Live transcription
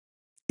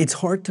It's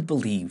hard to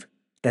believe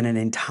that an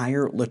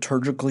entire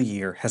liturgical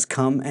year has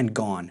come and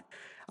gone.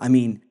 I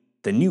mean,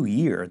 the new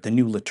year, the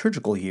new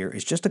liturgical year,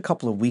 is just a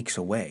couple of weeks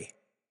away.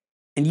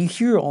 And you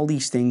hear all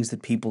these things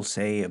that people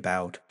say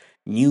about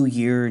new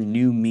year,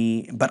 new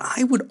me, but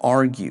I would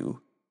argue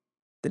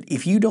that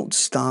if you don't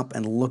stop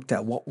and look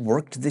at what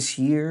worked this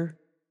year,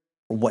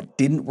 or what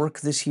didn't work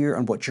this year,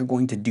 and what you're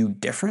going to do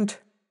different,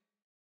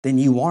 then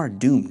you are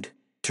doomed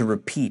to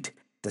repeat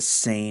the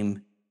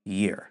same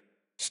year.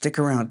 Stick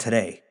around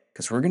today,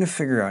 because we're going to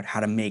figure out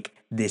how to make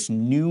this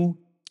new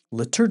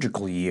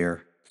liturgical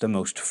year the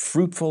most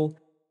fruitful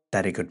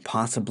that it could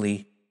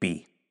possibly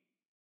be.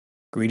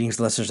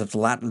 Greetings, listeners of the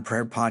Latin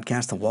Prayer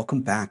Podcast, and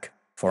welcome back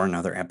for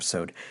another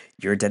episode.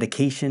 Your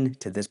dedication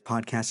to this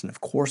podcast and,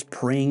 of course,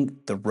 praying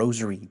the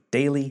Rosary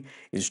daily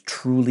is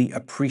truly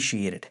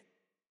appreciated.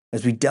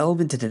 As we delve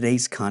into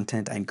today's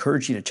content, I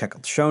encourage you to check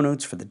out the show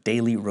notes for the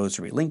daily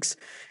Rosary links,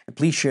 and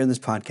please share this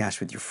podcast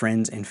with your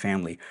friends and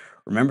family.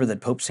 Remember that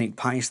Pope St.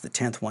 Pius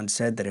X once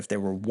said that if there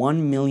were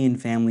 1 million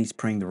families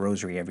praying the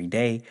Rosary every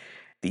day,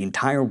 the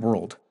entire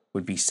world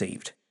would be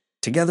saved.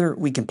 Together,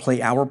 we can play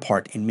our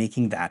part in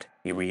making that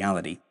a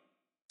reality.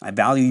 I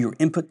value your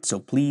input, so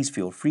please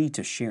feel free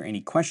to share any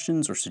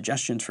questions or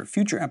suggestions for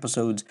future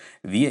episodes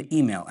via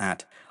email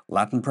at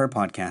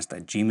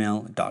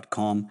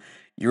latinprayerpodcast@gmail.com.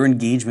 Your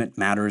engagement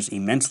matters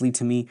immensely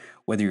to me,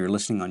 whether you're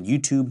listening on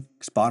YouTube,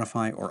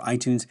 Spotify, or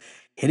iTunes.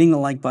 Hitting the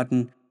like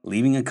button,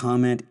 leaving a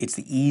comment, it's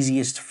the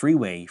easiest free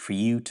way for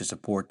you to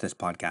support this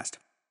podcast.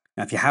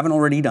 Now, if you haven't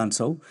already done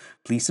so,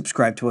 please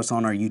subscribe to us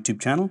on our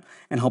YouTube channel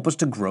and help us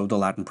to grow the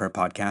Latin Prayer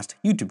Podcast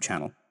YouTube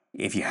channel.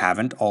 If you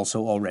haven't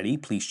also already,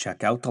 please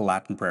check out the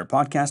Latin Prayer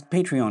Podcast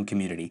Patreon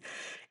community.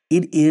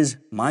 It is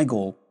my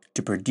goal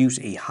to produce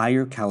a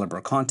higher caliber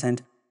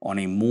content on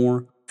a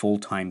more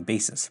full-time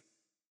basis.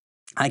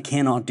 I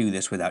cannot do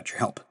this without your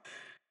help.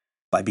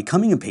 By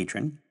becoming a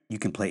patron, you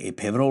can play a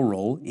pivotal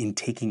role in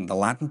taking the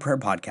Latin Prayer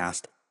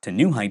Podcast to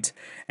new heights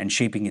and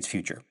shaping its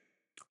future.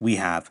 We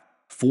have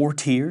 4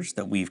 tiers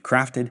that we've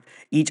crafted,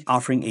 each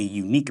offering a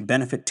unique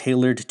benefit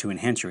tailored to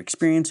enhance your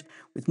experience,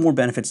 with more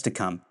benefits to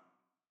come.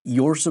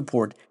 Your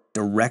support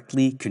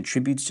directly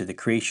contributes to the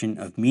creation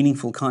of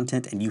meaningful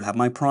content, and you have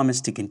my promise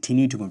to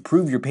continue to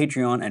improve your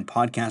Patreon and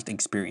podcast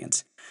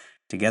experience.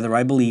 Together,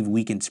 I believe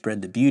we can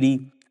spread the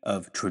beauty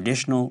of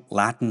traditional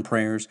Latin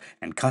prayers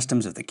and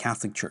customs of the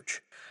Catholic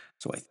Church.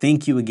 So I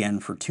thank you again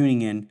for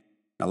tuning in.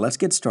 Now let's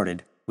get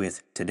started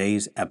with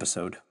today's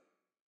episode.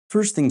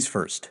 First things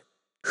first,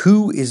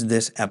 who is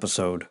this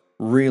episode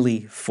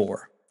really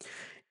for?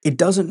 It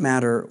doesn't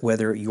matter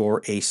whether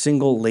you're a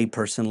single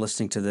layperson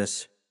listening to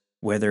this,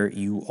 whether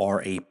you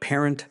are a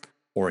parent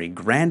or a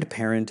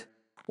grandparent,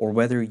 or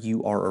whether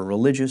you are a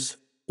religious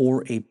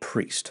or a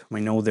priest. I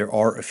know there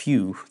are a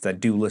few that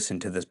do listen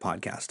to this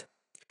podcast.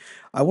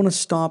 I want to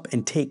stop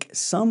and take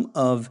some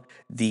of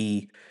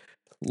the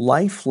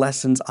life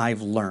lessons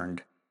I've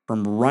learned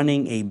from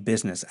running a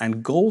business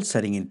and goal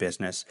setting in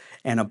business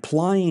and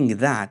applying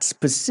that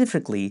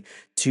specifically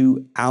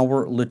to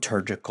our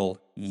liturgical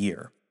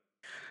year.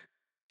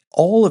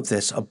 All of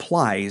this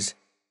applies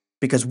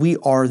because we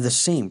are the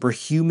same. We're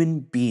human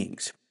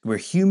beings. We're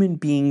human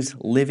beings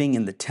living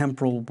in the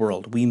temporal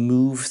world. We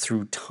move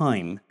through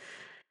time.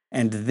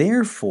 And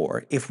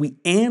therefore, if we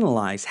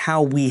analyze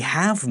how we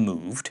have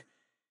moved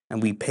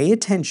and we pay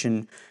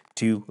attention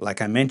to,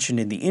 like I mentioned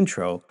in the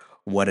intro,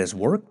 what has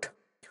worked,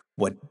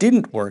 what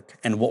didn't work,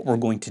 and what we're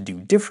going to do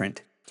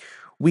different,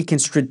 we can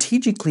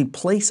strategically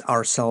place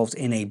ourselves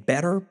in a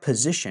better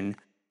position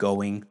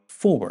going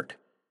forward.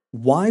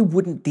 Why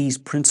wouldn't these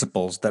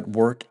principles that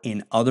work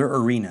in other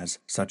arenas,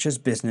 such as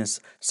business,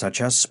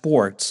 such as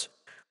sports,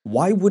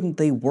 why wouldn't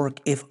they work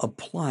if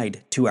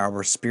applied to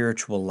our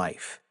spiritual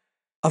life?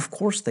 Of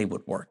course they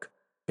would work,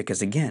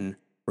 because again,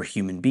 we're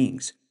human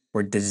beings.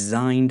 We're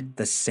designed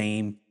the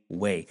same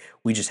way.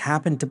 We just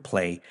happen to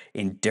play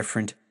in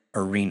different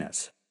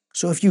arenas.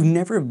 So if you've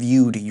never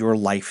viewed your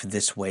life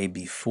this way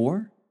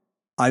before,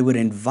 I would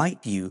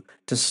invite you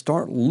to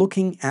start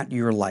looking at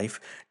your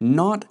life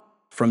not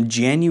from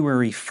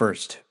January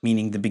 1st,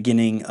 meaning the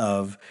beginning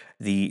of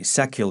the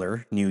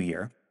secular New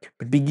Year,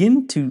 but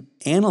begin to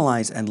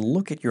analyze and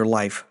look at your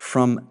life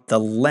from the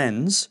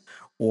lens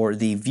or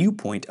the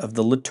viewpoint of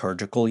the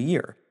liturgical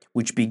year,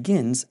 which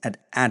begins at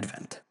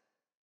Advent.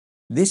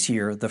 This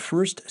year, the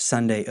first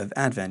Sunday of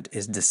Advent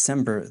is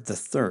December the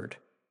 3rd.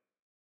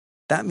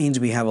 That means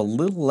we have a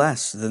little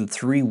less than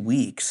 3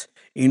 weeks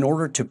in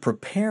order to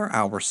prepare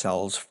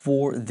ourselves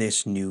for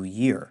this new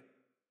year.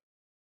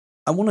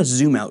 I want to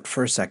zoom out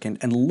for a second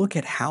and look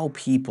at how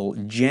people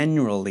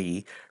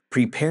generally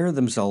prepare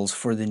themselves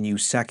for the new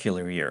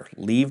secular year.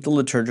 Leave the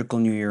liturgical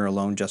new year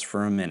alone just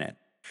for a minute.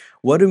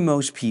 What do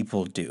most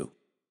people do?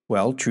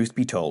 Well, truth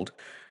be told,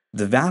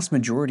 the vast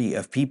majority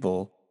of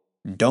people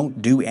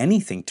don't do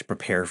anything to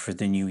prepare for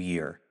the new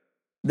year.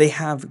 They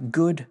have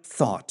good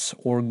thoughts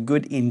or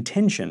good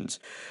intentions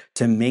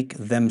to make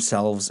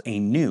themselves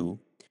anew,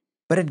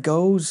 but it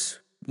goes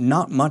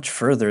not much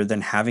further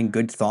than having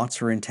good thoughts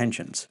or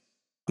intentions.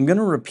 I'm going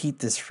to repeat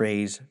this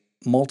phrase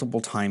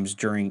multiple times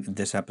during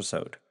this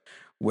episode.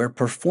 Where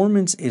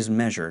performance is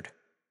measured,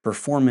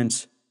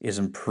 performance is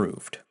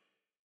improved.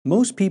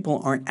 Most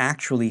people aren't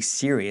actually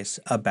serious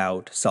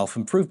about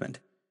self-improvement,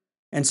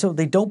 and so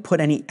they don't put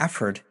any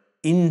effort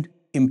in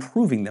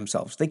improving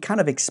themselves. They kind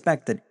of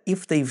expect that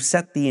if they've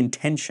set the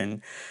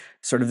intention,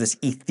 sort of this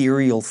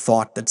ethereal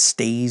thought that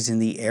stays in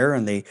the air,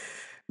 and they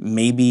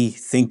maybe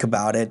think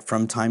about it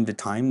from time to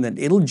time, that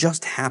it'll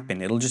just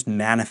happen, it'll just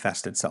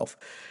manifest itself.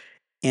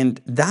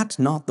 And that's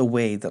not the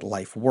way that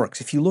life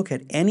works. If you look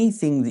at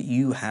anything that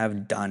you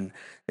have done,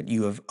 that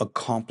you have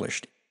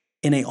accomplished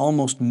in a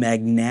almost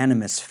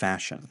magnanimous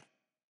fashion,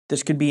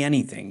 this could be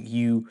anything.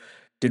 You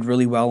did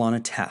really well on a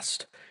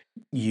test.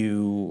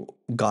 You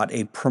got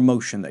a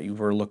promotion that you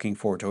were looking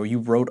forward to, or you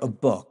wrote a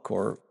book,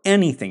 or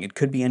anything. It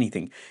could be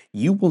anything.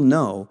 You will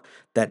know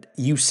that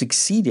you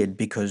succeeded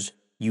because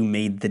you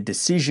made the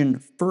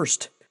decision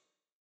first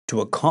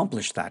to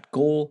accomplish that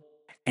goal,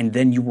 and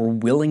then you were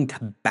willing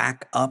to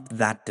back up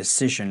that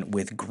decision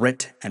with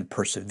grit and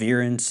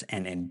perseverance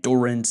and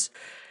endurance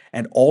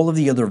and all of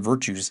the other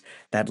virtues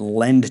that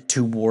lend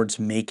towards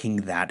making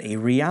that a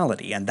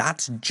reality. And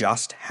that's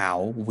just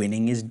how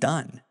winning is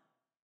done.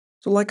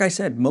 So, like I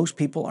said, most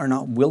people are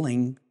not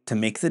willing to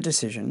make the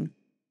decision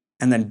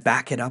and then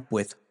back it up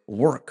with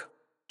work,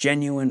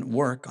 genuine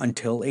work,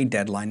 until a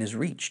deadline is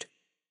reached.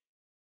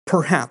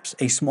 Perhaps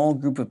a small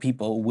group of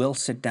people will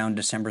sit down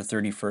December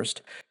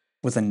 31st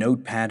with a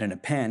notepad and a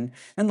pen,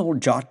 and they'll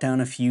jot down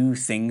a few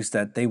things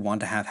that they want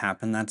to have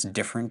happen that's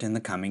different in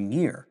the coming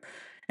year.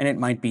 And it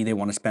might be they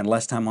want to spend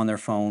less time on their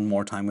phone,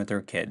 more time with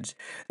their kids.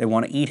 They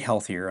want to eat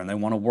healthier and they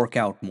want to work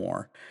out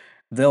more.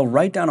 They'll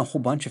write down a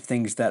whole bunch of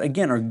things that,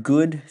 again, are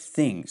good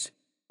things.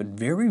 But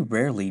very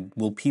rarely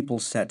will people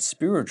set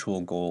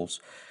spiritual goals.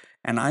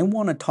 And I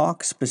want to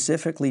talk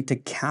specifically to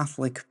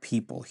Catholic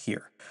people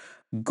here.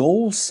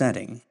 Goal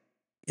setting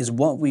is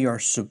what we are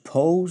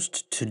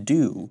supposed to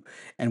do,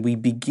 and we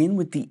begin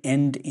with the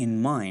end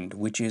in mind,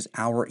 which is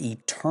our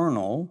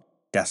eternal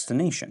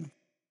destination.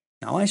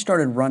 Now, I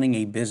started running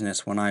a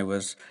business when I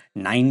was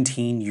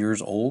 19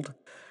 years old,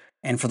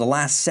 and for the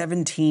last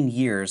 17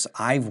 years,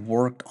 I've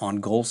worked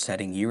on goal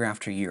setting year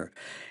after year.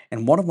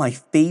 And one of my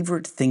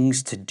favorite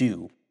things to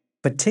do,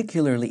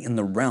 particularly in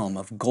the realm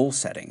of goal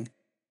setting,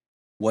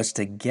 was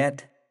to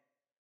get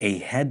a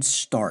head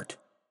start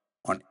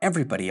on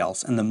everybody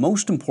else. And the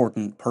most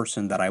important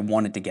person that I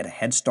wanted to get a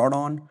head start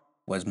on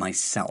was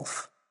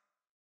myself.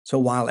 So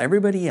while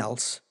everybody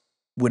else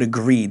would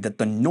agree that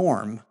the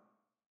norm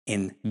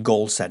in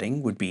goal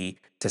setting would be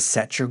to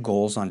set your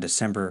goals on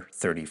December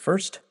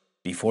 31st,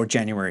 before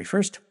January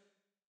 1st,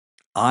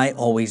 I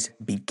always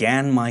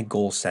began my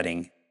goal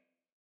setting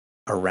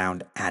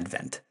around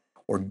Advent,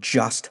 or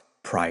just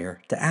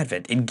prior to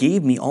Advent. It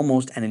gave me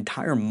almost an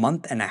entire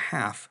month and a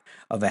half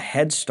of a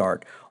head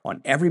start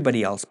on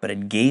everybody else, but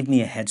it gave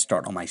me a head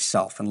start on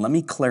myself. And let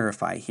me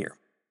clarify here.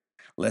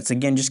 Let's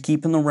again just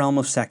keep in the realm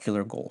of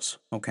secular goals,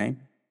 okay?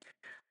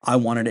 I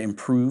wanted to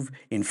improve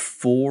in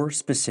 4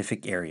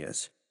 specific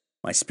areas: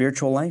 my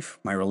spiritual life,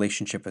 my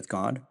relationship with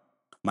God,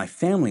 my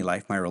family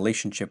life, my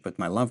relationship with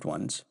my loved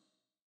ones,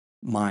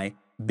 my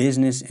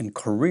business and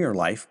career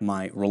life,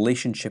 my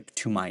relationship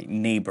to my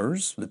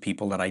neighbors, the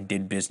people that I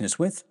did business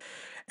with,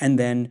 and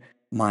then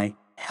my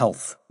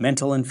health,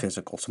 mental and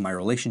physical, so my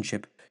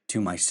relationship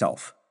to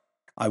myself.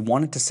 I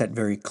wanted to set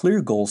very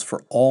clear goals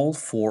for all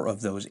 4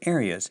 of those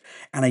areas,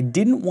 and I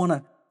didn't want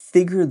to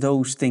figure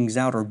those things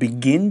out or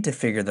begin to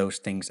figure those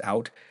things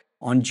out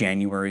on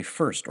January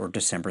 1st or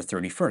December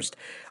 31st.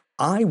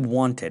 I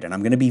wanted, and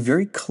I'm going to be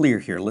very clear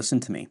here, listen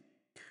to me.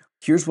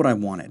 Here's what I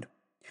wanted.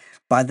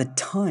 By the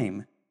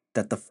time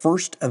that the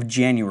 1st of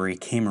January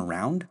came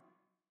around,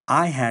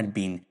 I had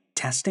been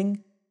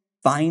testing,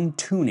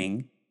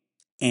 fine-tuning,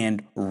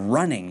 and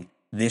running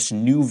this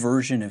new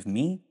version of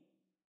me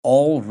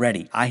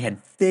already. I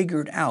had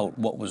figured out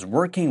what was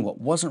working,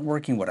 what wasn't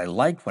working, what I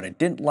liked, what I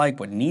didn't like,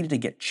 what needed to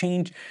get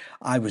changed.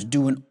 I was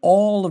doing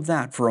all of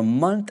that for a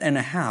month and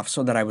a half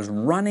so that I was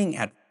running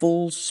at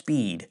full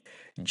speed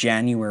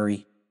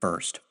January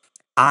 1st.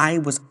 I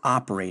was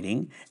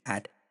operating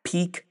at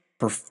peak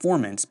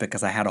performance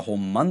because I had a whole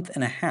month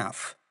and a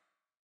half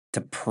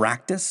to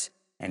practice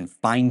and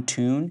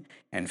fine-tune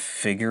and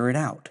figure it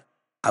out.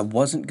 I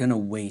wasn't going to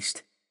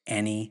waste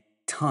any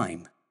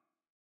time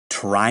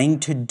trying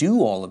to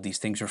do all of these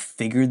things or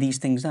figure these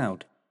things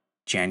out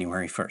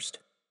January 1st.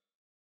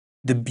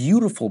 The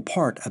beautiful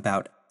part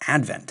about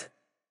Advent,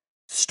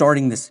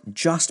 starting this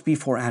just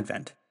before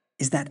Advent,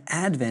 is that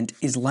Advent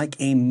is like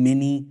a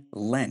mini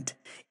Lent.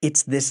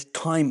 It's this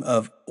time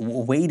of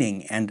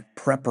waiting and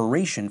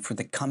preparation for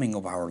the coming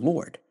of our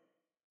Lord.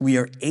 We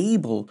are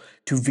able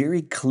to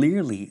very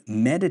clearly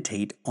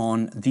meditate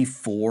on the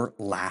 4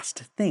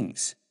 last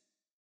things: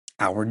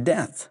 our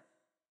death,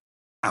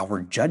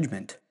 our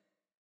judgment,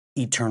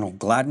 eternal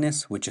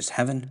gladness, which is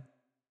heaven,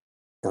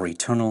 or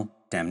eternal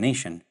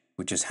damnation,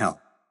 which is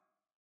hell.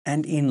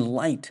 And in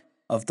light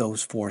of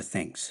those 4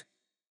 things,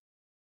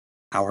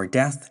 our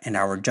death and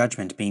our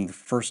judgment being the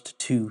first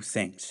 2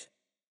 things,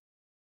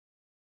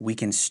 we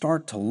can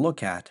start to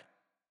look at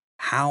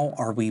How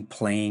are we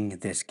playing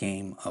this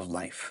game of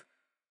life?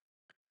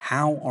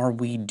 How are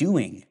we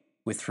doing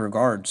with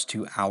regards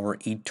to our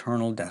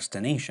eternal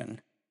destination?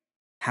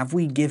 Have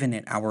we given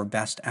it our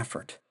best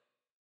effort?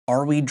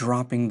 Are we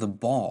dropping the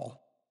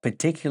ball,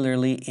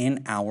 particularly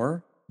in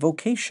our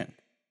vocation?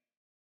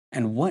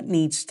 And what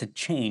needs to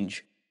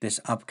change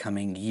this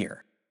upcoming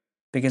year?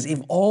 Because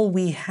if all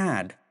we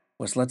had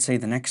was, let's say,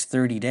 the next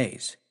 30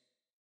 days,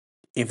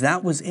 if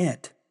that was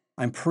it,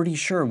 I'm pretty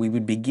sure we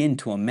would begin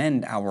to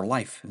amend our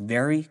life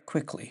very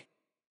quickly.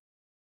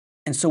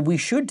 And so we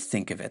should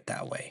think of it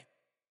that way.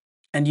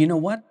 And you know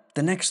what?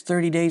 The next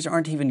 30 days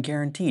aren't even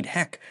guaranteed.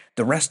 Heck,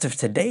 the rest of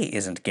today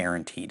isn't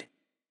guaranteed.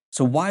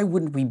 So why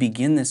wouldn't we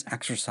begin this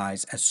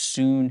exercise as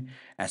soon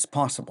as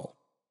possible?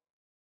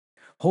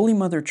 Holy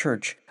Mother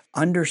Church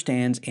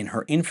understands in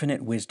her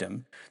infinite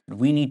wisdom that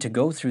we need to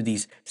go through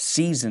these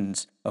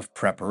seasons of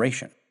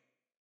preparation.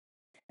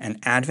 And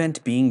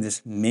Advent being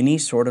this mini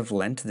sort of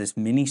Lent, this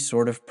mini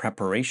sort of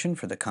preparation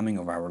for the coming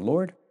of our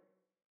Lord,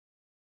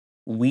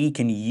 we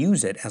can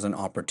use it as an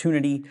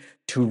opportunity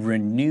to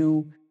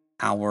renew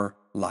our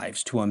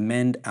lives, to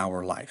amend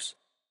our lives.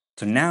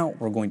 So now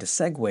we're going to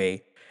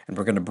segue and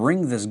we're going to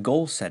bring this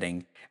goal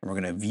setting and we're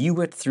going to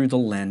view it through the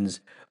lens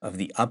of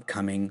the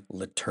upcoming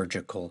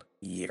liturgical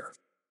year.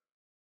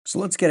 So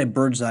let's get a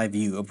bird's eye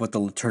view of what the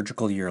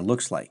liturgical year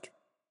looks like.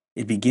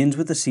 It begins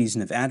with the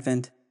season of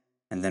Advent,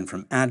 and then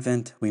from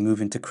Advent we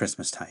move into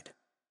Christmastide.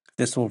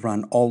 This will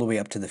run all the way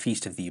up to the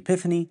Feast of the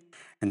Epiphany,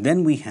 and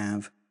then we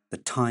have the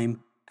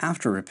time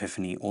after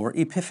Epiphany or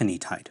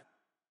Epiphanytide.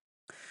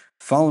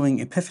 Following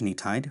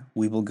Epiphanytide,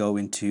 we will go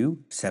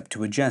into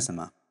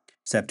Septuagesima.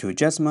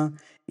 Septuagesima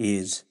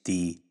is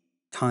the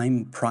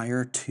time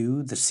prior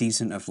to the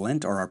season of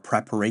Lent, or our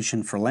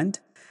preparation for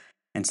Lent,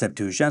 and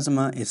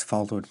Septuagesima is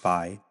followed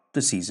by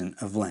the season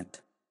of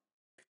Lent.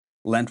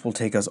 Lent will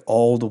take us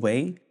all the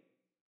way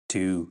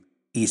to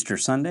Easter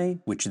Sunday,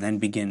 which then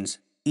begins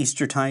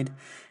Eastertide,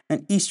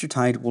 and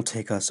Eastertide will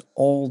take us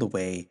all the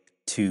way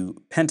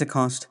to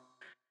Pentecost,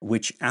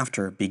 which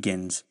after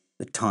begins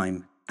the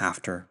time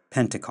after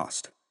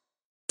Pentecost.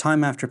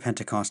 Time after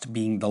Pentecost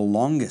being the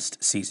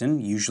longest season,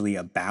 usually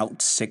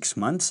about 6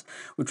 months,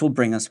 which will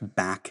bring us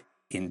back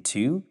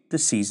into the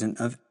season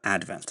of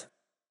Advent.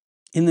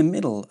 In the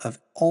middle of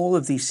all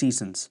of these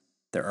seasons,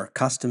 there are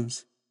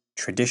customs,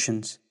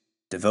 traditions,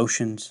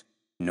 devotions,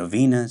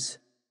 novenas,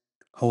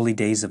 holy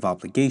days of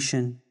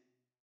obligation,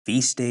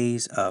 feast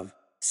days of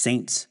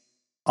saints,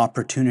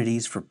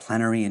 opportunities for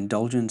plenary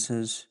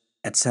indulgences,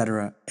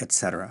 etc.,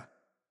 etc.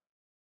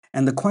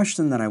 And the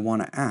question that I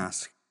want to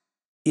ask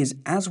is,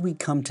 as we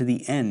come to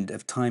the end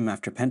of time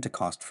after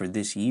Pentecost for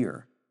this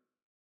year,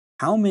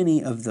 how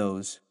many of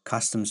those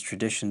customs,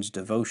 traditions,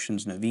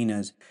 devotions,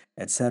 novenas,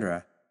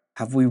 etc.,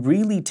 have we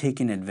really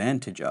taken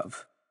advantage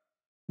of?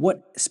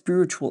 What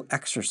spiritual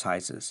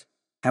exercises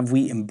have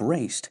we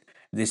embraced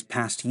this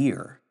past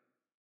year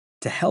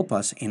to help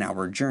us in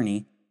our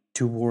journey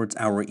towards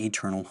our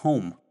eternal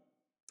home?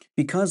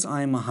 Because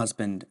I am a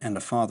husband and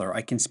a father,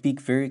 I can speak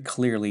very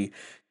clearly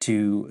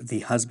to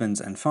the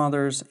husbands and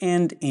fathers,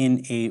 and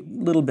in a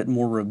little bit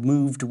more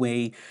removed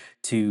way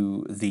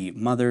to the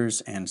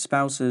mothers and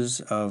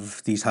spouses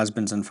of these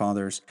husbands and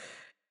fathers.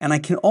 And I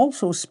can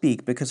also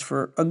speak, because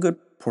for a good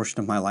portion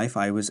of my life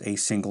I was a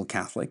single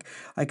Catholic,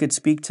 I could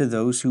speak to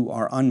those who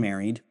are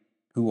unmarried,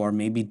 who are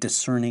maybe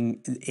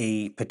discerning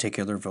a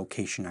particular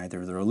vocation,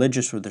 either the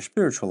religious or the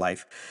spiritual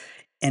life.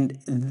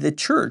 And the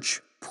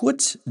Church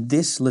puts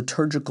this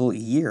liturgical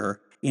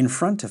year in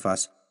front of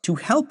us to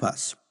help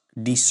us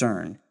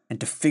discern and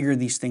to figure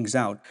these things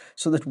out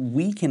so that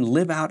we can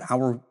live out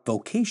our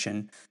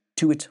vocation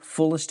to its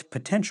fullest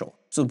potential,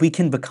 so that we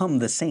can become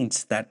the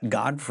saints that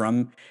God,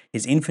 from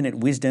His infinite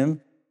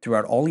wisdom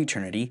throughout all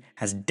eternity,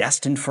 has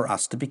destined for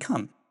us to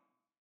become.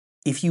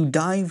 If you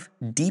dive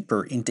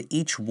deeper into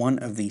each one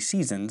of these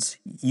seasons,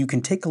 you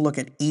can take a look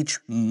at each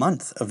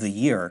month of the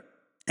year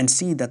and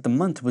see that the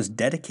month was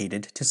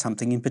dedicated to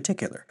something in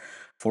particular.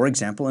 For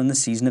example, in the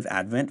season of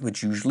Advent,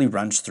 which usually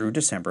runs through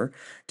December,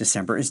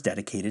 December is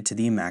dedicated to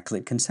the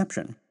Immaculate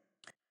Conception.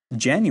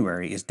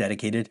 January is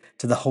dedicated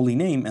to the holy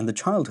name and the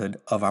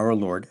childhood of our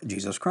Lord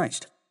Jesus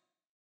Christ.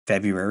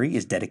 February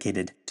is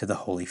dedicated to the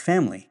Holy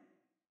Family.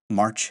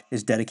 March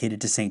is dedicated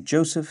to Saint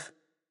Joseph.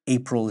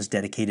 April is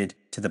dedicated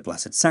to the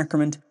Blessed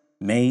Sacrament.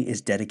 May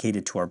is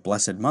dedicated to our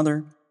Blessed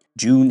Mother.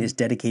 June is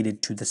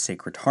dedicated to the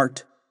Sacred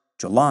Heart.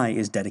 July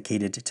is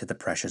dedicated to the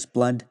Precious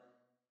Blood.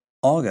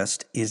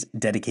 August is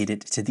dedicated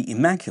to the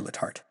Immaculate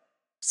Heart.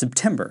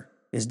 September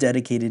is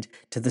dedicated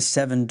to the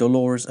 7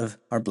 Dolors of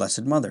our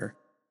Blessed Mother.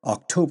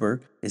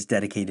 October is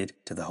dedicated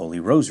to the Holy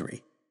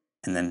Rosary.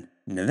 And then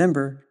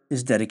November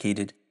is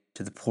dedicated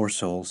to the poor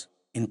souls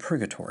in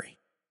purgatory.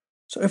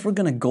 So if we're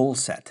going to goal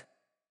set,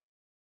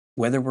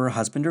 whether we're a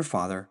husband or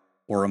father,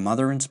 or a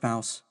mother and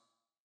spouse,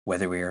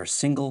 whether we are a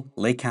single,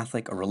 lay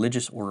Catholic, a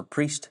religious, or a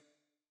priest,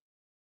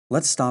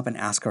 let's stop and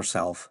ask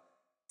ourselves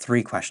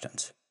 3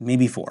 questions,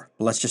 maybe 4,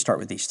 but let's just start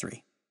with these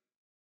 3.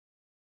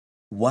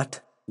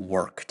 What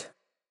worked?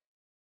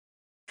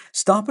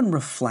 Stop and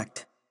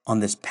reflect on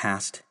this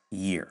past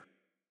year.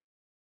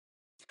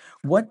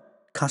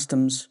 What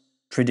customs,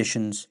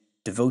 traditions,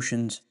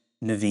 devotions,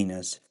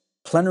 novenas,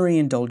 plenary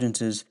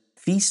indulgences,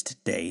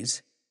 feast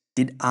days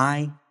did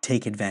I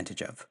take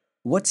advantage of?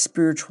 What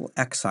spiritual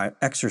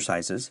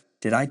exercises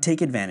did I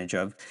take advantage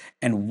of,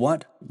 and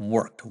what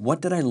worked?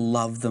 What did I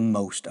love the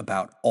most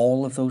about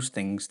all of those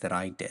things that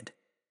I did?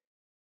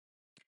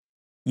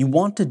 You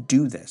want to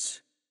do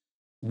this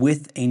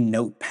with a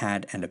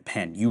notepad and a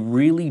pen. You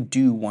really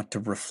do want to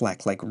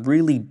reflect, like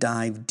really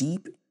dive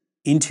deep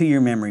into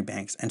your memory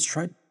banks and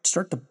start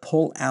to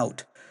pull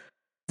out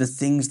the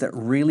things that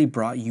really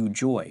brought you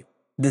joy,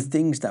 the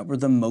things that were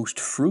the most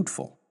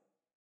fruitful.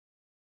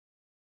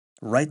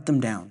 Write them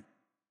down.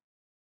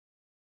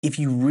 If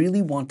you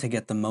really want to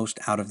get the most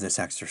out of this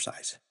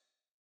exercise,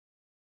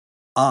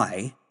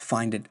 I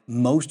find it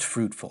most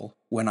fruitful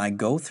when I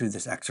go through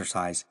this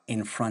exercise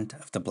in front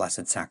of the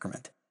Blessed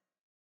Sacrament,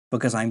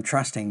 because I'm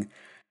trusting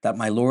that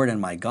my Lord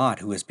and my God,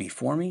 who is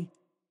before me,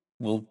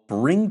 will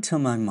bring to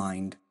my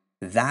mind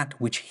that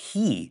which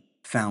He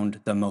found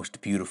the most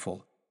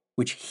beautiful,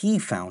 which He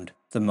found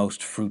the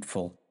most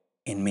fruitful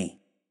in me.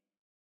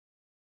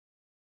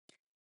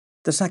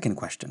 The second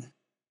question: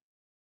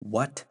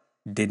 what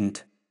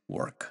didn't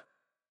work?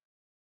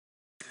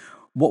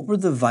 What were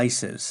the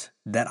vices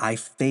that I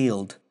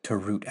failed to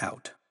root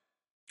out?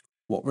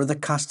 What were the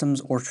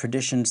customs or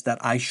traditions that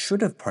I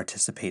should have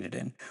participated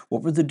in?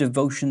 What were the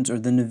devotions or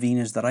the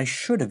novenas that I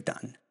should have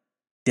done?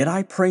 Did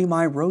I pray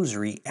my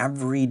rosary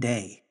every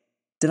day?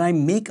 Did I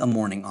make a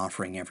morning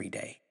offering every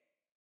day?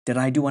 Did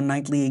I do a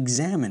nightly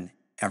examen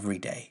every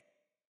day?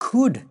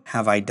 Could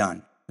have I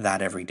done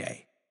that every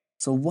day?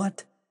 So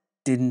what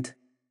didn't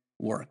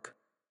work?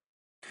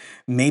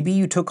 Maybe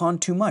you took on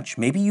too much.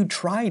 Maybe you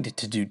tried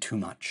to do too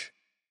much,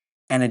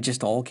 and it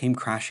just all came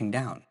crashing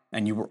down,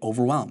 and you were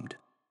overwhelmed.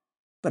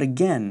 But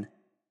again,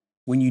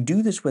 when you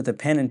do this with a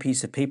pen and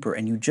piece of paper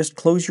and you just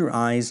close your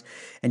eyes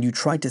and you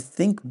try to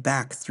think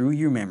back through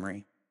your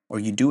memory, or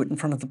you do it in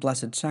front of the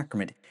Blessed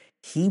Sacrament,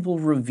 He will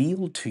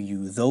reveal to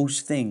you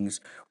those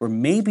things where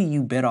maybe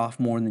you bit off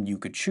more than you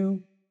could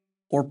chew,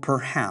 or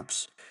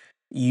perhaps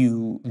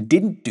you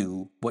didn't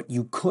do what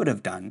you could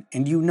have done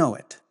and you know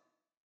it.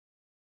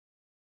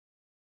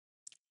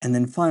 And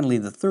then finally,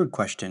 the third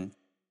question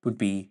would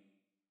be,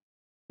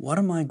 what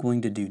am I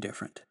going to do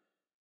different?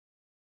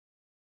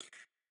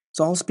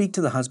 So I'll speak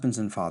to the husbands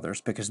and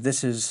fathers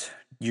because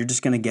you're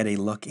just going to get a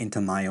look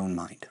into my own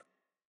mind.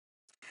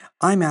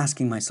 I'm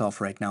asking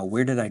myself right now,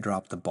 where did I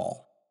drop the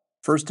ball?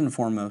 First and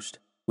foremost,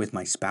 with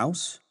my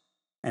spouse,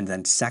 and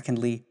then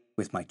secondly,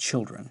 with my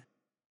children.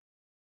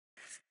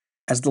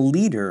 As the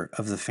leader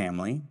of the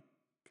family,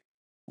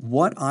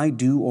 what I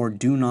do or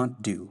do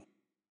not do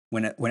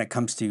when it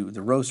comes to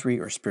the rosary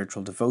or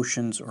spiritual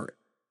devotions or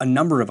a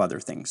number of other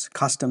things,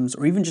 customs,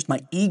 or even just my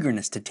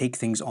eagerness to take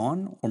things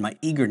on, or my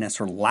eagerness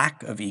or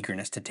lack of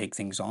eagerness to take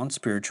things on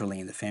spiritually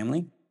in the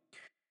family,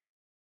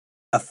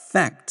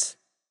 affects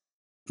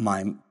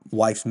my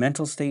wife's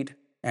mental state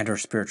and her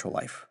spiritual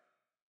life.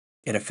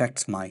 It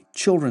affects my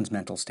children's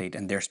mental state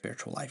and their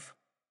spiritual life.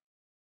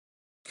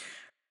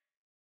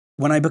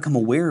 When I become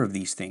aware of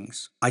these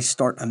things, I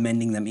start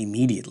amending them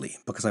immediately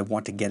because I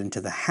want to get into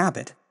the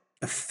habit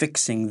of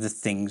fixing the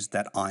things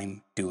that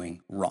I'm doing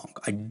wrong.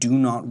 I do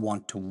not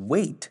want to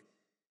wait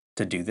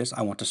to do this.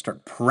 I want to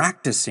start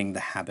practicing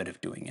the habit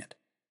of doing it.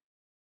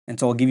 And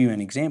so I'll give you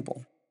an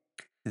example.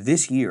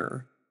 This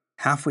year,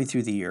 halfway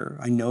through the year,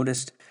 I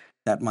noticed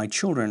that my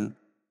children,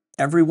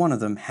 every one of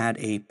them had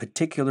a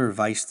particular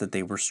vice that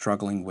they were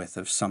struggling with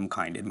of some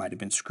kind. It might have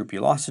been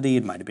scrupulosity,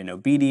 it might have been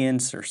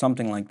obedience, or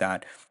something like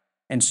that.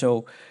 And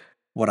so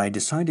what I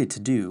decided to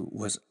do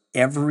was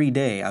every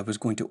day I was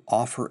going to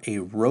offer a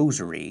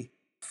rosary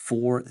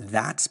for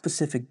that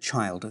specific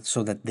child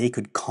so that they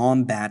could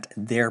combat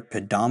their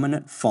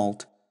predominant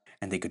fault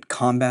and they could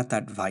combat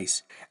that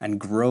vice and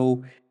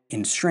grow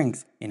in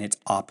strength in its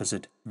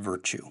opposite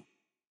virtue.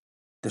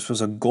 This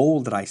was a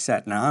goal that I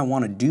set. Now I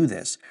want to do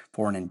this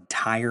for an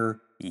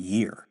entire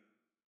year.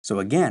 So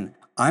again,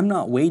 I'm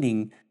not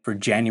waiting for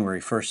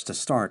January 1st to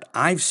start.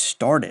 I've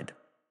started.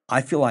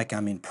 I feel like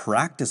I'm in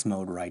practice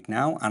mode right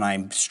now, and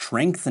I'm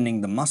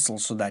strengthening the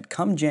muscles so that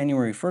come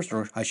January 1st,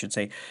 or I should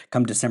say,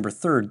 come December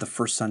 3rd, the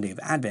first Sunday of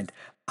Advent,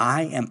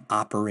 I am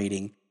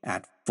operating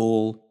at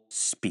full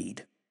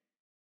speed.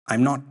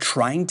 I'm not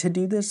trying to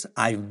do this.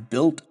 I've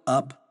built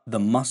up the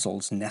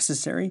muscles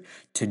necessary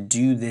to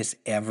do this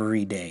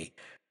every day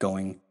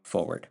going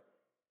forward.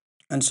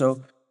 And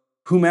so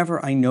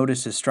whomever I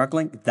notice is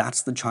struggling,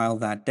 that's the child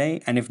that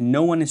day. And if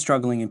no one is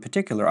struggling in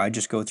particular, I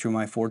just go through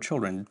my 4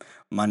 children.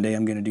 Monday,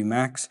 I'm going to do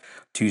Max.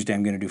 Tuesday,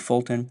 I'm going to do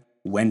Fulton.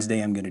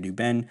 Wednesday, I'm going to do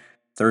Ben.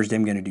 Thursday,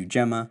 I'm going to do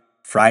Gemma.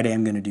 Friday,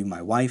 I'm going to do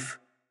my wife.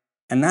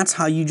 And that's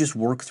how you just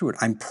work through it.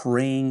 I'm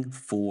praying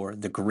for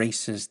the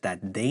graces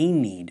that they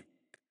need,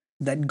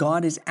 that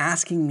God is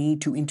asking me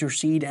to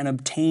intercede and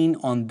obtain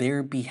on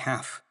their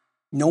behalf.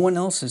 No one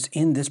else is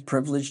in this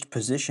privileged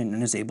position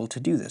and is able to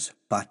do this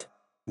but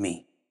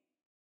me.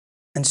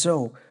 And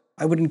so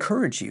I would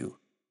encourage you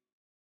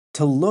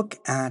to look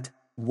at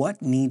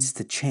what needs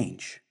to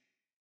change.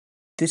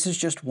 This is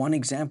just one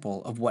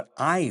example of what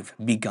I've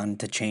begun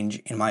to change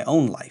in my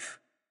own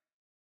life.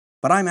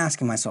 But I'm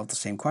asking myself the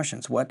same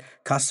questions. What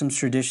customs,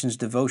 traditions,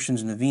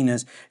 devotions,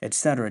 novenas,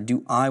 etc.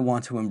 do I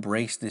want to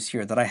embrace this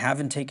year that I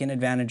haven't taken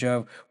advantage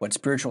of? What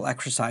spiritual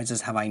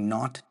exercises have I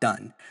not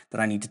done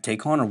that I need to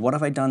take on? Or what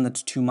have I done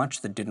that's too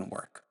much that didn't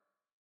work?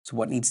 So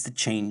what needs to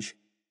change?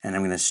 And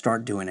I'm going to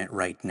start doing it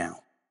right now.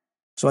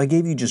 So I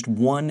gave you just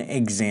one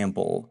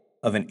example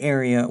of an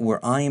area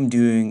where I am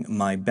doing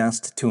my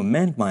best to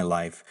amend my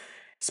life,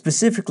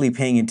 specifically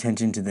paying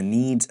attention to the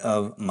needs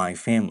of my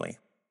family.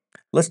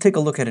 Let's take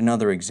a look at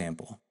another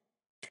example.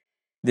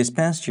 This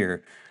past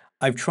year,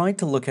 I've tried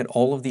to look at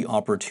all of the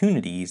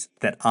opportunities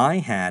that I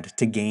had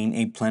to gain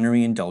a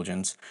plenary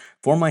indulgence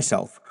for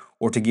myself,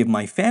 or to give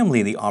my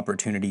family the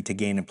opportunity to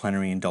gain a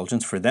plenary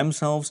indulgence for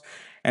themselves,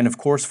 and of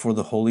course for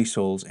the holy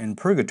souls in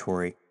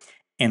purgatory.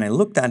 And I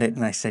looked at it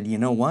and I said, you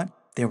know what?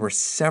 There were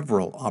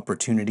several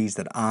opportunities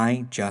that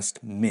I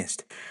just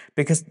missed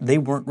because they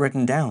weren't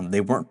written down.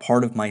 They weren't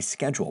part of my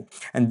schedule.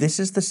 And this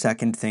is the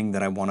second thing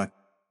that I want to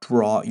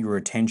draw your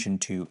attention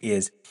to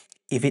is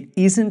if it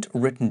isn't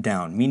written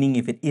down, meaning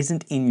if it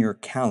isn't in your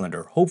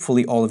calendar,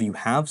 hopefully all of you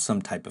have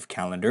some type of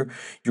calendar.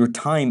 Your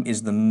time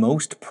is the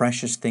most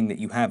precious thing that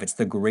you have. It's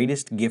the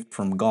greatest gift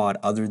from God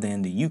other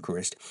than the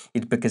Eucharist.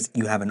 It's because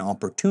you have an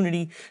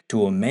opportunity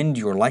to amend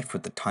your life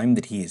with the time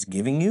that He is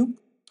giving you.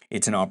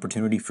 It's an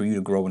opportunity for you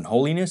to grow in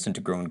holiness and to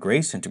grow in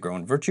grace and to grow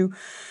in virtue.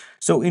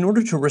 So in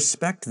order to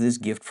respect this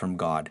gift from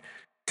God,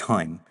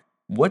 time,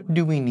 what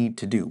do we need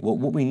to do? Well,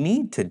 what we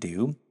need to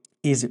do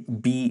is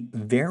be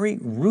very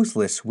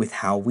ruthless with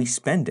how we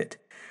spend it.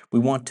 We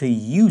want to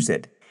use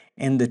it.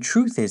 And the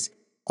truth is,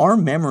 our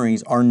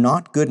memories are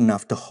not good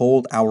enough to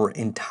hold our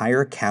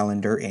entire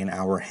calendar in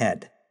our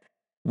head.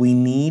 We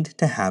need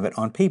to have it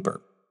on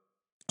paper.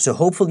 So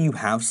hopefully you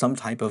have some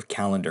type of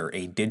calendar,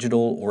 a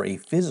digital or a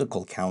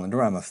physical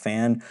calendar. I'm a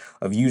fan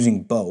of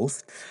using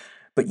both,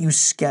 but you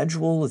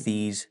schedule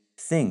these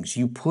things.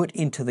 You put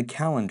into the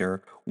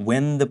calendar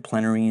when the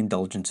plenary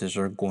indulgences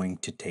are going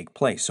to take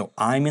place. So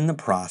I'm in the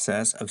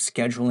process of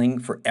scheduling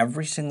for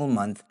every single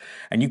month,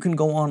 and you can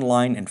go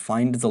online and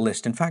find the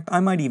list. In fact, I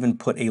might even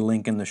put a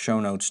link in the show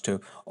notes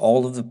to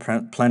all of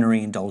the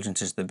plenary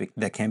indulgences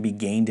that can be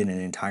gained in an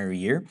entire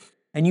year.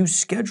 And you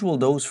schedule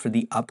those for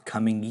the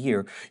upcoming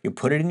year. You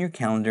put it in your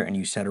calendar and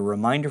you set a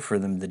reminder for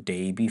them the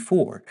day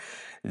before.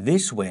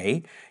 This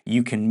way,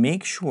 you can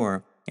make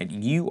sure that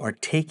you are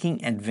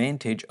taking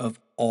advantage of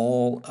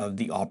all of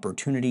the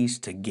opportunities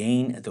to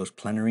gain those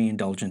plenary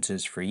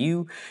indulgences for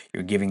you.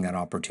 You're giving that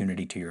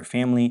opportunity to your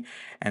family.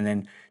 And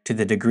then to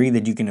the degree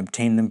that you can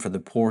obtain them for the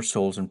poor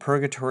souls in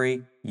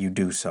purgatory, you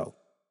do so.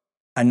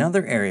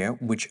 Another area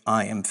which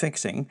I am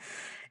fixing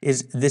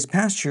is this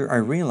past year I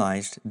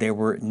realized there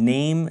were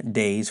name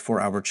days for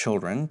our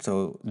children,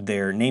 so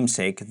their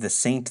namesake, the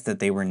saint that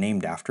they were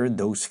named after,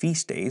 those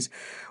feast days,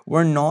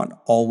 were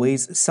not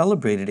always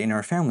celebrated in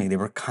our family. They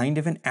were kind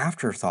of an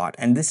afterthought,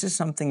 and this is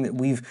something that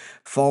we've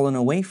fallen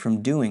away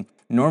from doing.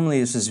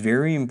 Normally, this is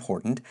very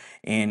important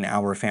in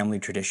our family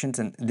traditions,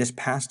 and this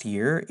past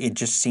year, it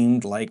just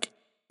seemed like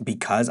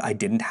because I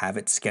didn't have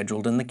it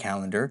scheduled in the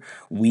calendar,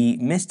 we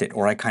missed it,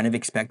 or I kind of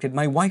expected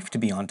my wife to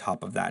be on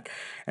top of that.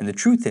 And the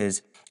truth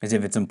is if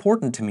it's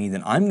important to me,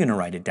 then I'm going to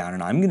write it down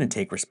and I'm going to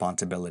take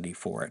responsibility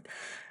for it.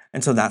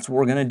 And so that's what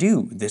we're going to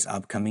do this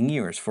upcoming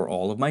year is for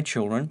all of my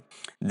children.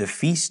 The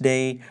feast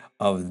day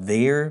of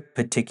their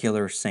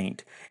particular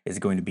saint is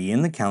going to be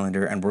in the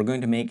calendar, and we're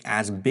going to make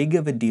as big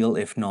of a deal,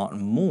 if not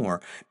more,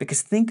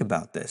 because think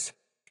about this.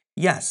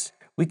 Yes,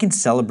 we can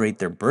celebrate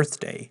their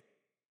birthday,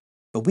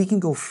 but we can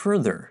go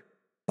further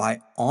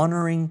by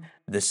honoring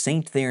the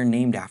saint they are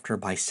named after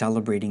by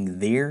celebrating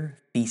their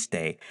feast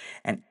day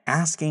and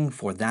asking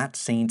for that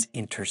saint's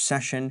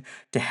intercession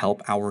to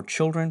help our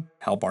children,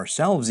 help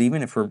ourselves,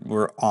 even if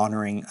we're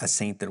honoring a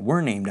saint that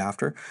we're named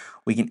after.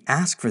 We can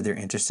ask for their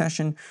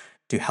intercession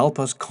to help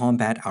us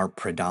combat our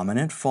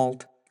predominant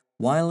fault,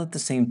 while at the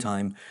same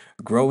time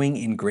growing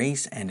in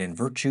grace and in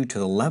virtue to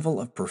the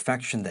level of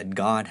perfection that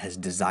God has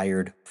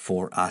desired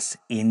for us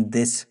in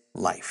this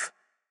life.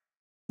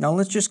 Now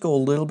let's just go a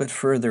little bit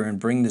further and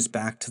bring this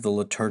back to the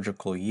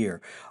liturgical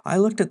year. I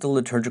looked at the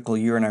liturgical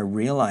year and I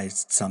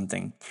realized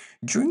something.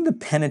 During the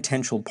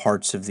penitential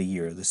parts of the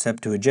year, the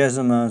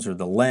Septuagesimas or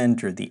the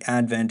Lent or the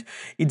Advent,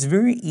 it's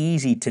very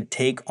easy to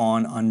take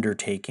on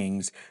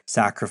undertakings,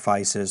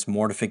 sacrifices,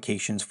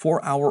 mortifications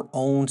for our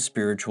own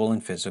spiritual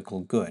and physical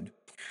good.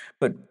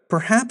 But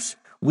perhaps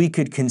we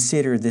could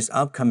consider this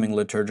upcoming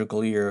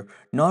liturgical year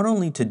not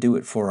only to do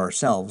it for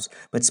ourselves,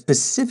 but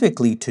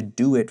specifically to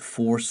do it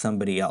for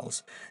somebody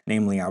else,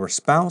 namely our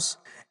spouse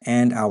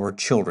and our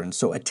children.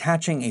 So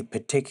attaching a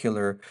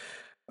particular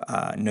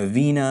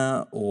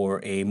novena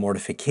or a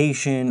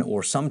mortification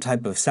or some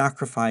type of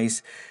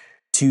sacrifice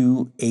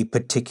to a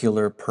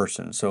particular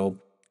person. So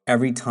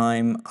every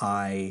time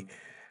I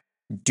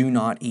do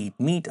not eat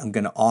meat, I'm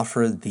going to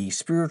offer the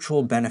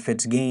spiritual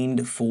benefits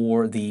gained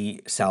for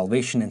the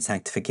salvation and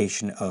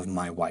sanctification of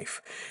my wife.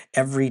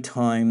 Every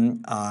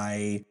time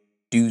I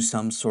do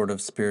some sort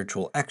of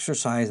spiritual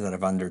exercise that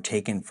I've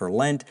undertaken for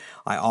Lent.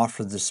 I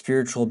offer the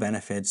spiritual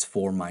benefits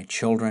for my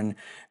children,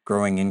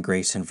 growing in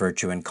grace and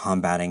virtue and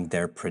combating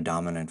their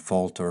predominant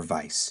fault or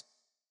vice.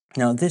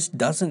 Now, this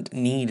doesn't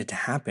need to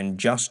happen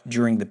just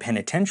during the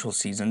penitential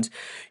seasons.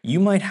 You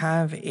might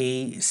have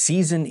a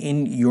season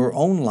in your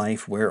own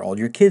life where all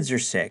your kids are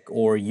sick,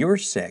 or you're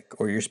sick,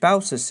 or your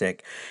spouse is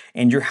sick,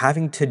 and you're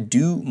having to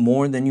do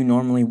more than you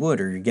normally would,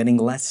 or you're getting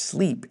less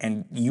sleep,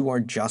 and you are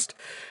just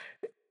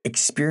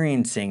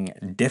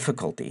experiencing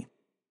difficulty.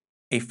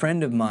 A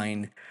friend of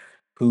mine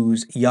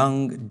whose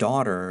young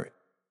daughter,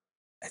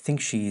 I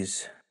think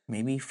she's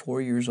maybe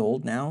 4 years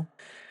old now,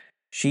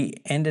 she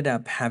ended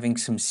up having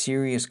some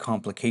serious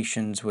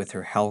complications with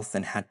her health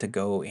and had to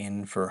go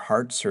in for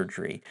heart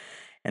surgery.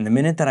 And the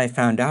minute that I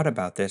found out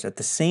about this, at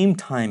the same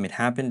time, it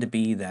happened to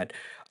be that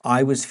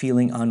I was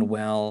feeling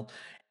unwell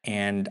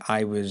and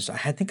I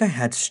think I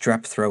had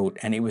strep throat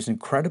and it was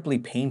incredibly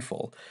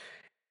painful.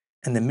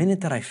 And the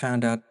minute that I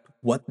found out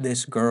what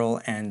this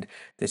girl and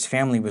this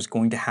family was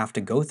going to have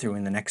to go through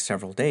in the next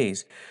several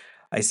days,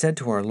 I said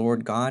to our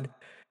Lord God,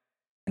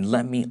 and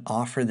let me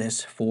offer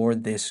this for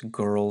this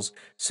girl's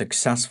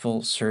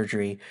successful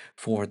surgery,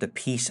 for the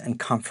peace and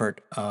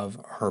comfort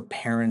of her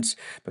parents,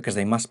 because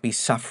they must be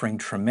suffering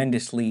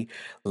tremendously.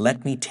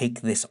 Let me take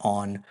this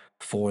on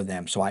for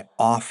them. So I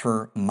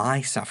offer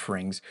my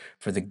sufferings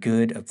for the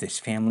good of this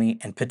family,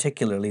 and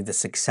particularly the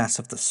success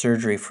of the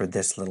surgery for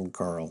this little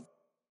girl.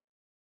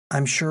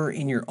 I'm sure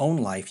in your own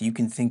life you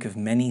can think of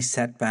many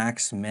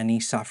setbacks, many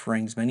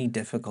sufferings, many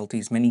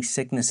difficulties, many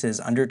sicknesses,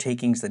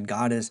 undertakings that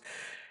God is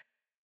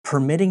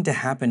permitting to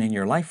happen in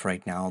your life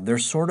right now. They're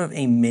sort of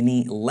a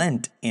mini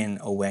Lent in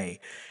a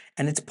way,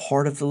 and it's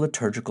part of the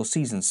liturgical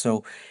season.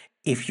 So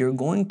if you're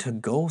going to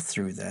go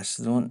through this,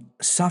 don't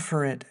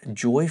suffer it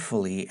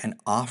joyfully and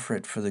offer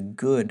it for the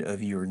good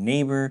of your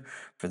neighbor,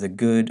 for the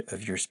good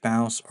of your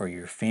spouse or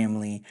your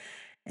family.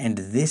 And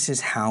this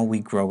is how we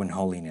grow in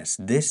holiness.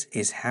 This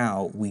is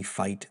how we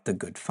fight the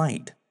good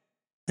fight.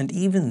 And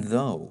even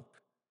though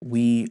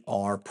we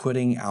are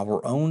putting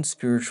our own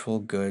spiritual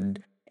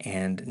good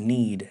and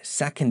need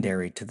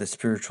secondary to the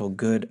spiritual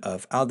good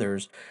of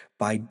others,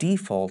 by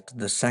default,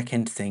 the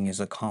second thing is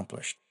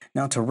accomplished.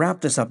 Now, to wrap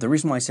this up, the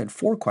reason why I said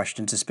 4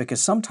 questions is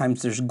because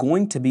sometimes there's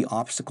going to be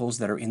obstacles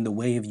that are in the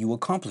way of you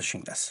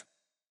accomplishing this.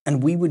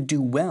 And we would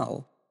do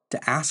well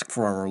to ask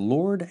for our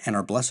Lord and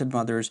our Blessed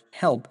Mother's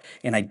help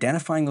in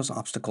identifying those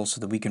obstacles so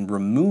that we can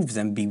remove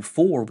them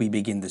before we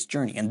begin this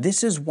journey. And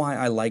this is why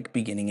I like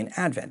beginning in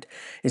Advent,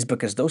 is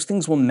because those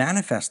things will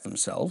manifest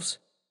themselves,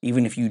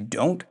 even if you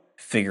don't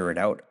figure it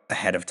out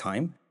ahead of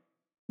time.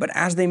 But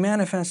as they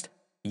manifest,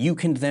 you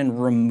can then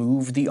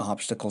remove the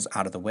obstacles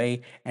out of the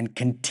way and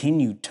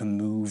continue to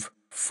move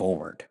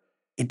forward.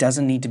 It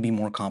doesn't need to be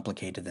more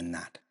complicated than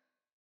that.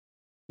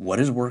 What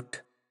has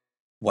worked?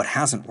 What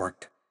hasn't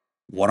worked?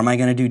 What am I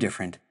going to do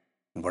different?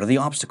 And what are the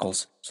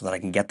obstacles so that I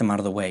can get them out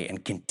of the way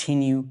and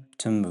continue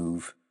to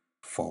move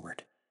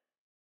forward?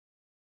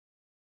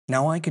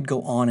 Now, I could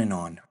go on and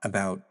on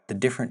about the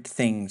different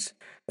things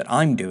that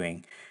I'm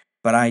doing,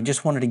 but I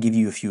just wanted to give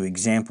you a few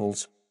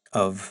examples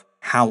of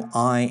how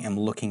I am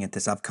looking at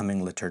this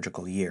upcoming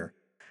liturgical year.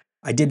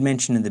 I did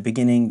mention in the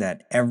beginning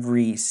that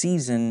every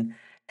season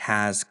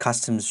has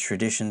customs,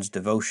 traditions,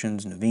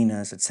 devotions,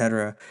 novenas,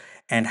 etc.,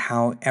 and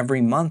how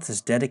every month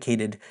is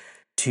dedicated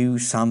to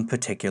some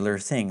particular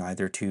thing,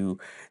 either to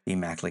the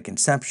Immaculate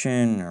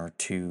Conception, or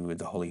to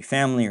the Holy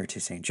Family, or to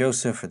St.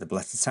 Joseph, or the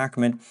Blessed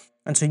Sacrament.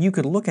 And so you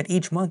could look at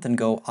each month and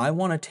go, I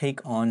want to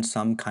take on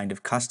some kind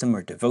of custom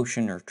or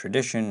devotion or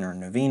tradition or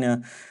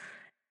novena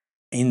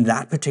in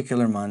that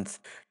particular month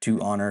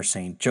to honor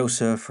St.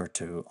 Joseph, or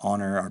to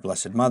honor our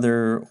Blessed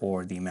Mother,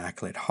 or the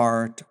Immaculate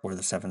Heart, or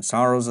the Seven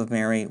Sorrows of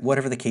Mary,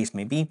 whatever the case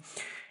may be.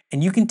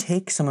 And you can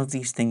take some of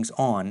these things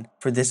on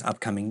for this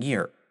upcoming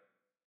year.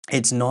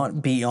 It's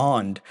not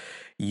beyond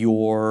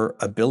your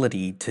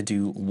ability to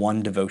do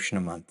one devotion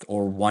a month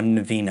or one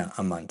novena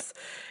a month.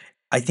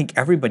 I think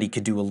everybody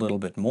could do a little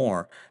bit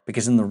more,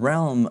 because in the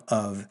realm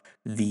of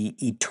the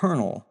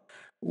eternal,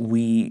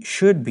 we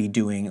should be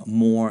doing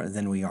more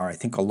than we are. I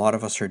think a lot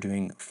of us are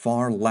doing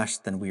far less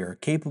than we are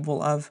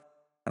capable of.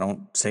 I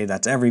don't say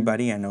that's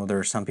everybody. I know there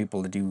are some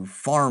people that do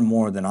far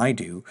more than I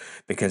do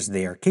because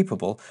they are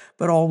capable,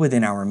 but all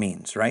within our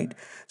means, right?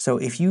 So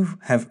if you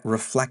have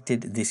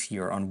reflected this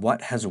year on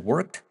what has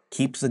worked,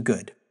 keep the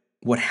good.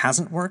 What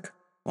hasn't worked,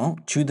 well,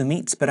 chew the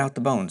meat, spit out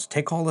the bones.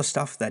 Take all the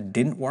stuff that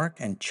didn't work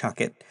and chuck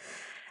it.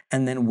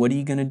 And then what are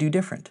you going to do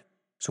different?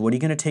 So what are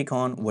you going to take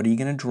on? What are you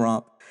going to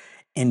drop?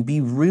 And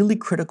be really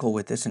critical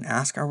with this and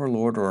ask our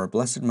Lord or our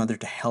Blessed Mother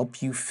to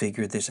help you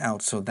figure this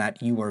out so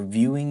that you are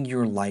viewing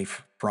your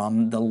life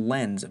from the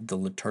lens of the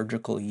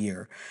liturgical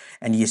year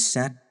and you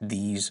set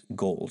these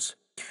goals.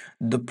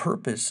 The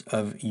purpose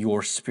of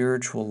your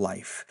spiritual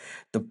life,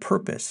 the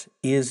purpose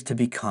is to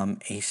become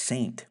a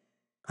saint.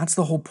 That's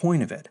the whole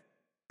point of it.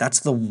 That's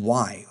the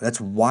why.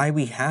 That's why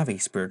we have a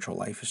spiritual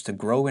life, is to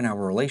grow in our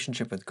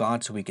relationship with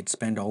God so we could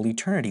spend all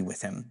eternity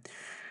with Him.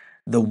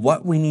 The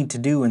what we need to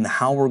do and the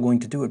how we're going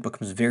to do it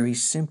becomes very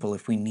simple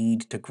if we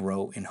need to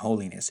grow in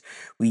holiness.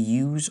 We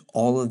use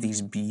all of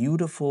these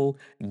beautiful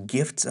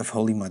gifts of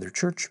Holy Mother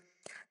Church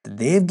that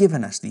they have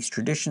given us, these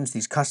traditions,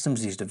 these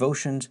customs, these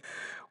devotions.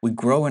 We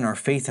grow in our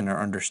faith and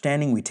our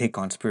understanding. We take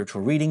on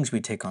spiritual readings.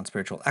 We take on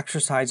spiritual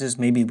exercises.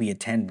 Maybe we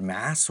attend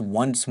Mass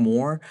once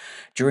more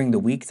during the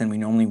week than we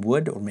normally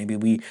would. Or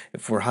maybe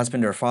if we're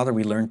husband or father,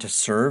 we learn to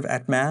serve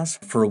at Mass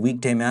for a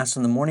weekday Mass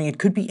in the morning. It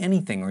could be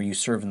anything, or you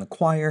serve in the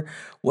choir,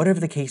 whatever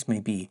the case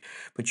may be.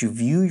 But you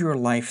view your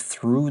life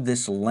through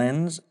this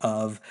lens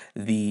of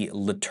the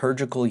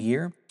liturgical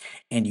year,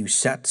 and you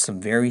set some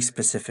very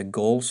specific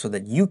goals so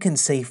that you can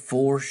say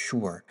for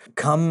sure,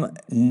 come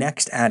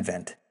next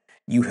Advent,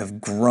 you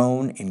have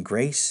grown in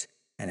grace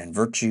and in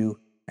virtue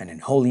and in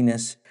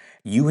holiness.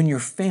 You and your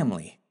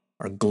family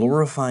are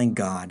glorifying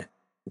God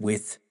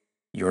with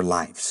your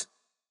lives.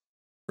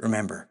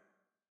 Remember,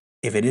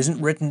 if it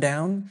isn't written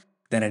down,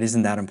 then it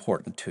isn't that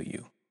important to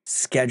you.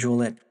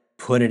 Schedule it,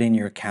 put it in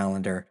your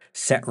calendar,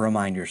 set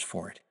reminders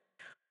for it.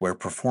 Where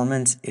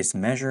performance is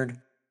measured,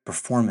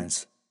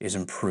 performance is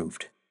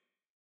improved.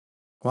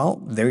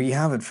 Well, there you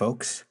have it,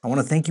 folks. I want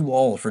to thank you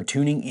all for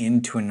tuning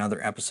in to another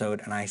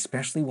episode, and I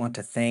especially want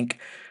to thank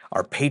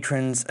our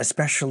patrons,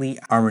 especially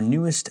our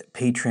newest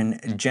patron,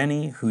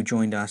 Jenny, who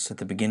joined us at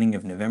the beginning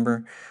of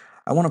November.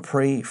 I want to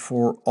pray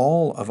for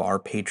all of our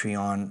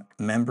Patreon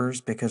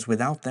members because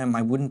without them,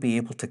 I wouldn't be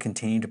able to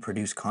continue to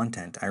produce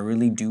content. I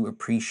really do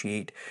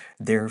appreciate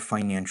their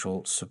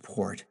financial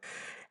support.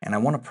 And I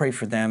want to pray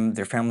for them,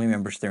 their family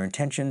members, their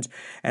intentions,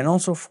 and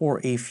also for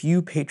a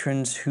few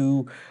patrons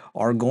who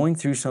are going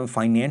through some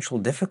financial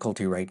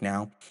difficulty right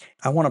now.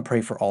 I want to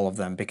pray for all of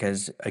them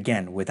because,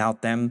 again,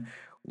 without them,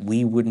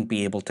 we wouldn't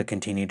be able to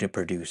continue to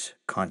produce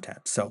content.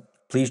 So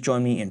please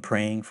join me in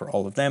praying for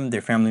all of them,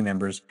 their family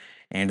members,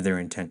 and their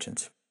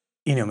intentions.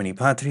 In nomine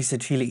Patris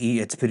et Filii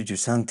et Spiritus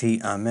Sancti.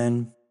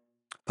 Amen.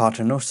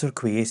 Pater noster,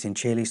 qui es in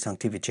celi,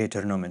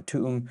 sanctificetur nomen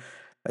tuum,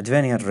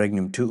 adveniat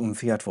regnum tuum,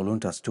 fiat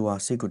voluntas tua,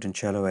 sicut in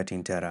cielo et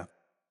in terra.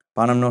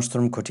 Panem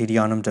nostrum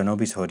quotidianum da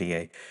nobis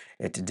hodie,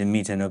 et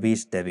dimitte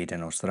nobis debita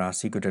nostra,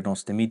 sicut et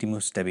nos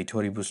dimitimus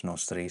debitoribus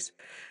nostris,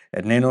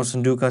 et ne nos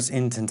inducas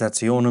in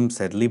tentationem,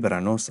 sed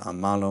libera nos a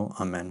malo.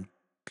 Amen.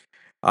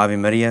 Ave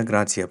Maria,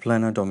 gratia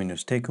plena,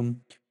 Dominus tecum,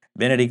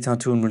 benedicta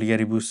tu in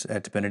mulieribus,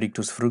 et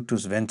benedictus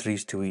fructus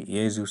ventris tui,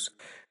 Iesus.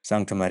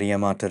 Sancta Maria,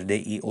 Mater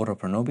Dei, ora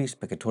pro nobis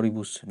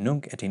peccatoribus,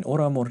 nunc et in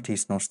hora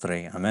mortis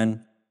nostrae.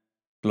 Amen.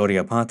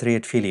 Gloria Patri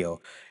et Filio,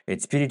 et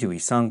Spiritui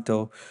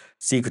Sancto,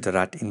 sicut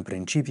erat in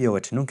principio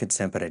et nunc et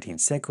semper et in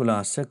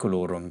saecula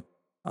saeculorum.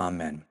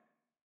 Amen.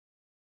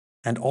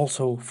 And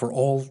also for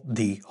all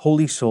the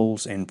holy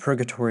souls in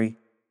purgatory,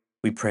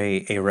 we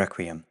pray a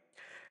requiem.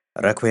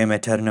 Requiem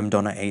aeternam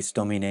dona eis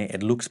Domine,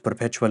 et lux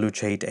perpetua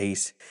lucet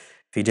eis,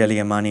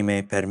 fidelium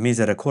anime per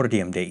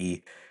misericordiam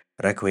Dei,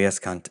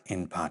 requiescant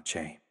in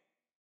pace.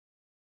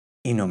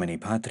 In nomine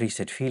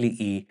Patris et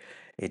Filii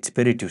et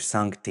Spiritus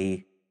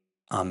Sancti.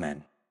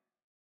 Amen.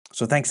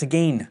 So thanks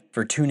again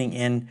for tuning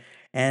in,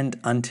 and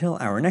until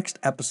our next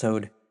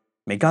episode,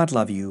 may God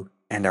love you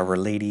and Our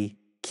Lady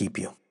keep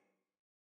you.